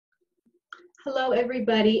Hello,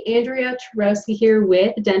 everybody. Andrea Twarowski here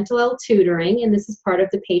with Dentalelle Tutoring, and this is part of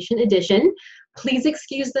the patient edition. Please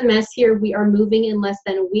excuse the mess here. We are moving in less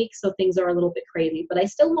than a week, so things are a little bit crazy, but I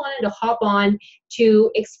still wanted to hop on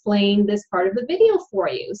to explain this part of the video for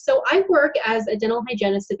you. So I work as a dental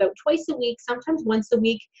hygienist about twice a week, sometimes once a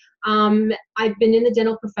week. I've been in the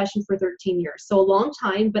dental profession for 13 years, so a long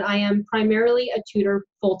time, but I am primarily a tutor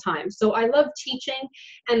full-time. So I love teaching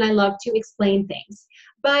and I love to explain things.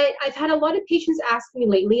 But I've had a lot of patients ask me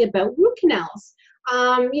lately about root canals.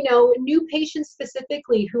 New patients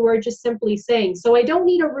specifically who are just simply saying, so I don't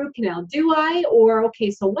need a root canal, do I? Or,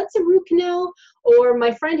 okay, so what's a root canal? Or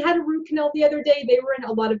my friend had a root canal the other day, they were in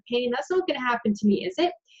a lot of pain. That's not going to happen to me, is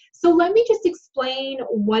it? So let me just explain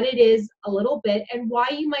what it is a little bit and why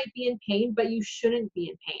you might be in pain, but you shouldn't be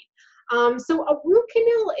in pain. So a root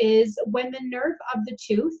canal is when the nerve of the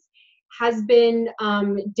tooth has been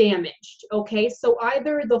damaged, okay? So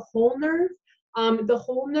either the whole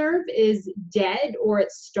nerve is dead or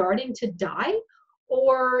it's starting to die,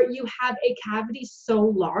 or you have a cavity so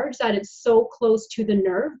large that it's so close to the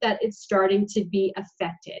nerve that it's starting to be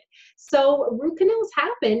affected. So root canals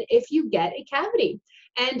happen if you get a cavity,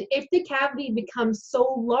 and if the cavity becomes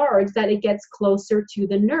so large that it gets closer to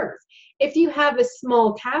the nerve. If you have a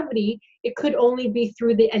small cavity, it could only be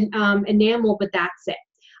through the enamel, but that's it.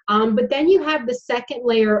 But then you have the second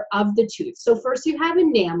layer of the tooth. So first you have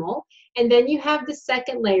enamel, and then you have the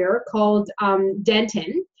second layer called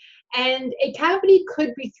dentin, and a cavity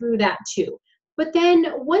could be through that too. But then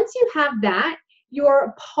once you have that,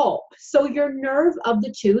 your pulp, so your nerve of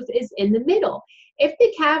the tooth, is in the middle. If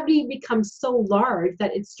the cavity becomes so large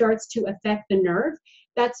that it starts to affect the nerve,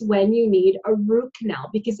 that's when you need a root canal,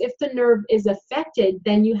 because if the nerve is affected,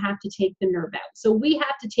 then you have to take the nerve out. So we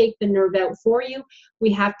have to take the nerve out for you.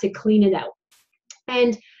 We have to clean it out.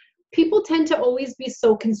 And people tend to always be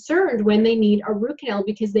so concerned when they need a root canal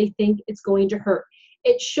because they think it's going to hurt.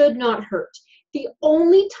 It should not hurt. The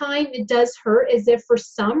only time it does hurt is if for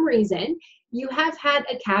some reason you have had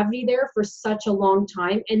a cavity there for such a long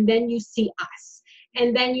time, and then you see us.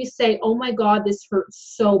 And then you say, oh my God, this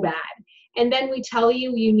hurts so bad. And then we tell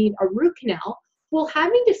you you need a root canal. Well,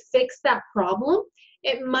 having to fix that problem,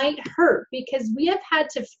 it might hurt because we have had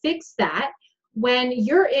to fix that when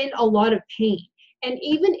you're in a lot of pain. And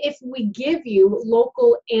even if we give you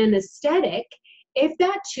local anesthetic, if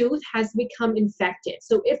that tooth has become infected,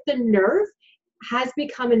 so if the nerve has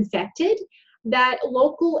become infected, that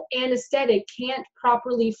local anesthetic can't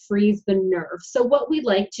properly freeze the nerve. So what we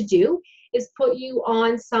like to do is put you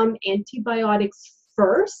on some antibiotics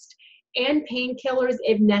first and painkillers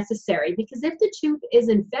if necessary, because if the tooth is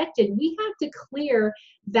infected, we have to clear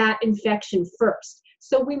that infection first.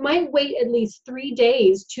 So we might wait at least 3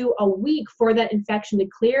 days to a week for that infection to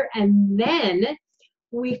clear, and then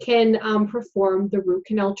we can perform the root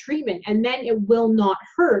canal treatment, and then it will not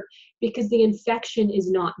hurt because the infection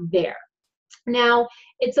is not there. Now,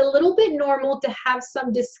 it's a little bit normal to have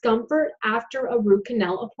some discomfort after a root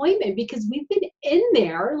canal appointment because we've been in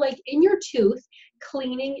there, like in your tooth,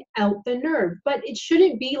 cleaning out the nerve. But it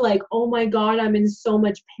shouldn't be like, oh my God, I'm in so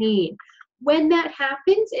much pain. When that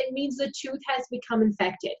happens, it means the tooth has become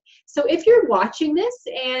infected. So if you're watching this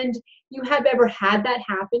and you have ever had that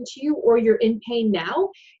happen to you, or you're in pain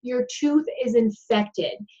now, your tooth is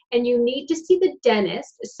infected and you need to see the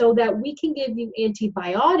dentist so that we can give you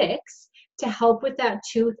antibiotics to help with that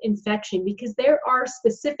tooth infection, because there are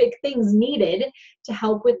specific things needed to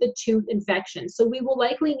help with the tooth infection. So we will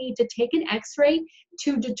likely need to take an x-ray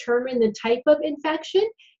to determine the type of infection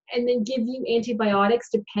and then give you antibiotics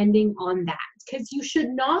depending on that, because you should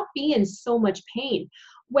not be in so much pain.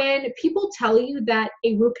 When people tell you that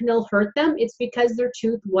a root canal hurt them, it's because their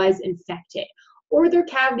tooth was infected, or their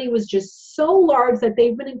cavity was just so large that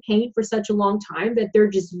they've been in pain for such a long time that they're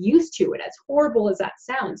just used to it, as horrible as that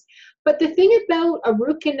sounds. But the thing about a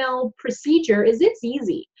root canal procedure is it's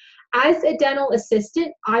easy. As a dental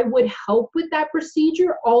assistant, I would help with that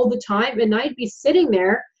procedure all the time, and I'd be sitting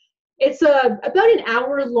there. It's about an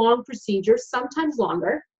hour-long procedure, sometimes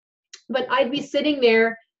longer, but I'd be sitting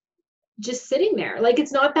there, just sitting there. Like,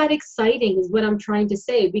 it's not that exciting is what I'm trying to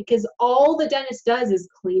say, because all the dentist does is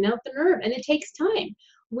clean out the nerve, and it takes time.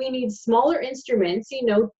 We need smaller instruments,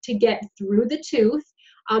 to get through the tooth,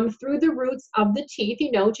 through the roots of the teeth,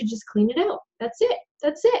 to just clean it out. That's it.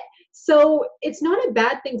 That's it. So it's not a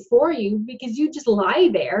bad thing for you because you just lie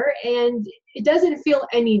there and it doesn't feel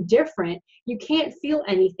any different. You can't feel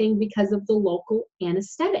anything because of the local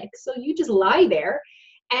anesthetic. So you just lie there,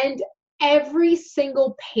 and every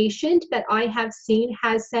single patient that I have seen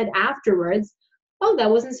has said afterwards, oh, that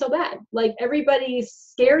wasn't so bad. Like, everybody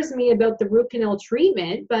scares me about the root canal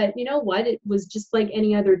treatment, but you know what? It was just like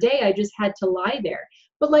any other day. I just had to lie there.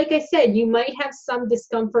 But like I said, you might have some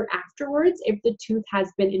discomfort afterwards if the tooth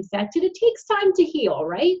has been infected. It takes time to heal,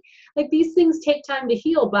 right? Like, these things take time to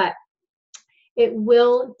heal, but it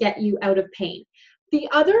will get you out of pain. The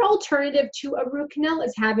other alternative to a root canal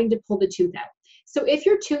is having to pull the tooth out. So if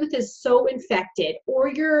your tooth is so infected or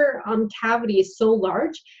your cavity is so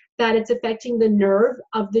large that it's affecting the nerve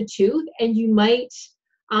of the tooth, and you might,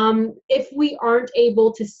 if we aren't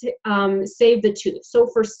able to save the tooth. So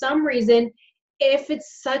for some reason, if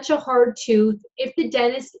it's such a hard tooth, if the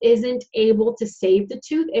dentist isn't able to save the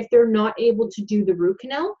tooth, if they're not able to do the root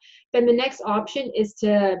canal, then the next option is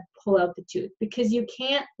to pull out the tooth, because you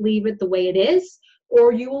can't leave it the way it is,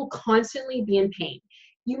 or you will constantly be in pain.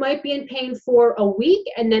 You might be in pain for a week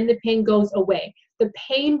and then the pain goes away. The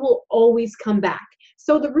pain will always come back.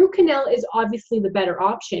 So the root canal is obviously the better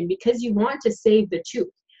option because you want to save the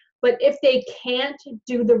tooth. But if they can't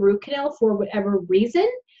do the root canal for whatever reason,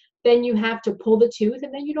 then you have to pull the tooth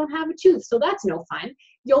and then you don't have a tooth. So that's no fun.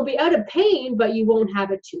 You'll be out of pain, but you won't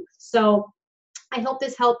have a tooth. So I hope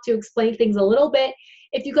this helped to explain things a little bit.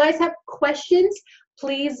 If you guys have questions,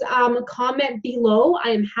 please comment below. I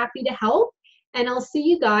am happy to help, and I'll see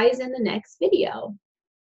you guys in the next video.